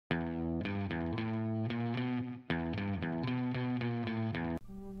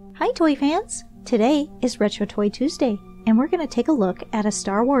Hi toy fans! Today is Retro Toy Tuesday and we're going to take a look at a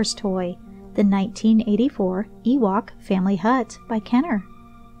Star Wars toy, the 1984 Ewok Family Hut by Kenner.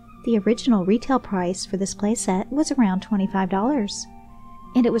 The original retail price for this playset was around $25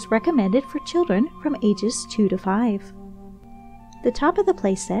 and it was recommended for children from ages 2 to 5. The top of the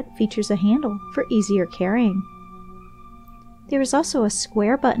playset features a handle for easier carrying. There is also a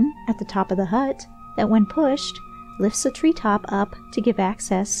square button at the top of the hut that when pushed lifts the treetop up to give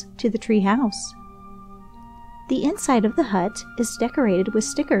access to the tree house. The inside of the hut is decorated with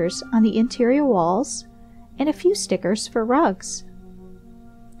stickers on the interior walls and a few stickers for rugs.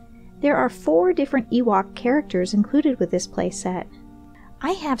 There are 4 different Ewok characters included with this playset.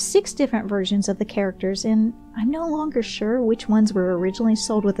 I have 6 different versions of the characters and I'm no longer sure which ones were originally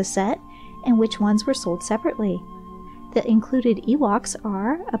sold with the set and which ones were sold separately. The included Ewoks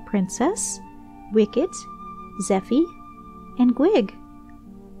are a princess, Wicket, Zephee, and Gwig.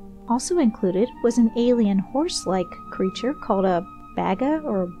 Also included was an alien horse-like creature called a Baga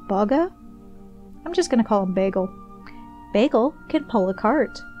or Baga. I'm just going to call him Bagel. Bagel can pull a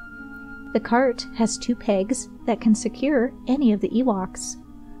cart. The cart has 2 pegs that can secure any of the Ewoks.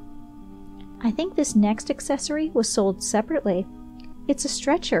 I think this next accessory was sold separately. It's a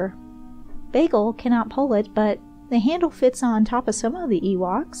stretcher. Bagel cannot pull it, but the handle fits on top of some of the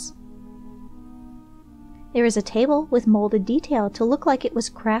Ewoks. There is a table with molded detail to look like it was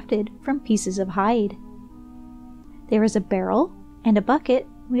crafted from pieces of hide. There is a barrel and a bucket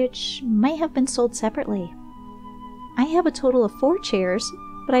which may have been sold separately. I have a total of 4 chairs,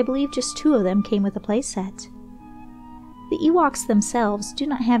 but I believe just 2 of them came with the playset. The Ewoks themselves do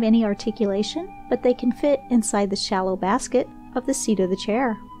not have any articulation, but they can fit inside the shallow basket of the seat of the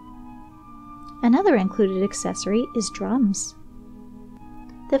chair. Another included accessory is drums.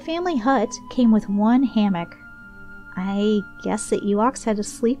 The family hut came with 1 hammock. I guess the Ewoks had to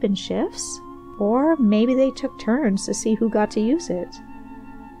sleep in shifts, or maybe they took turns to see who got to use it.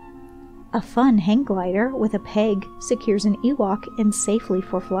 A fun hang glider with a peg secures an Ewok in safely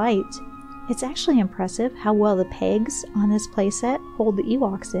for flight. It's actually impressive how well the pegs on this playset hold the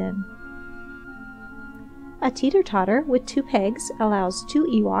Ewoks in. A teeter-totter with 2 pegs allows 2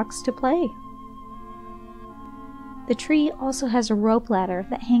 Ewoks to play. The tree also has a rope ladder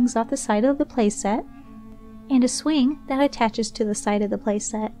that hangs off the side of the playset and a swing that attaches to the side of the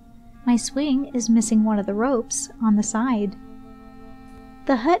playset. My swing is missing one of the ropes on the side.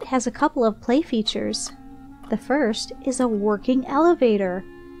 The hut has a couple of play features. The first is a working elevator.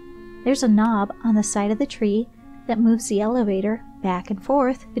 There's a knob on the side of the tree that moves the elevator back and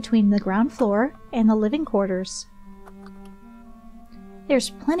forth between the ground floor and the living quarters. There's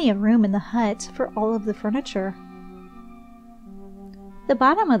plenty of room in the hut for all of the furniture. The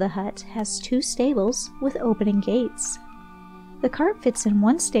bottom of the hut has 2 stables with opening gates. The cart fits in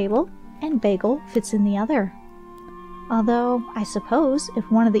one stable and Bagel fits in the other. Although, I suppose if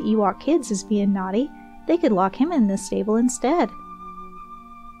one of the Ewok kids is being naughty, they could lock him in the stable instead.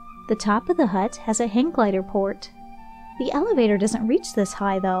 The top of the hut has a hang glider port. The elevator doesn't reach this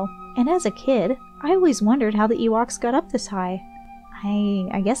high though, and as a kid, I always wondered how the Ewoks got up this high.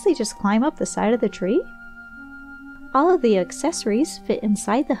 I guess they just climb up the side of the tree? All of the accessories fit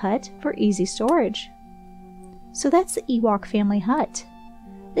inside the hut for easy storage. So that's the Ewok Family Hut.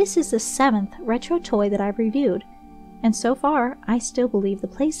 This is the 7th retro toy that I've reviewed, and so far I still believe the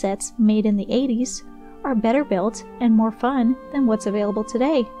playsets made in the 80s are better built and more fun than what's available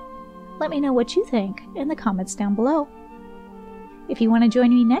today. Let me know what you think in the comments down below. If you want to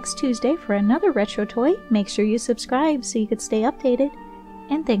join me next Tuesday for another retro toy, make sure you subscribe so you can stay updated,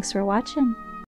 and thanks for watching.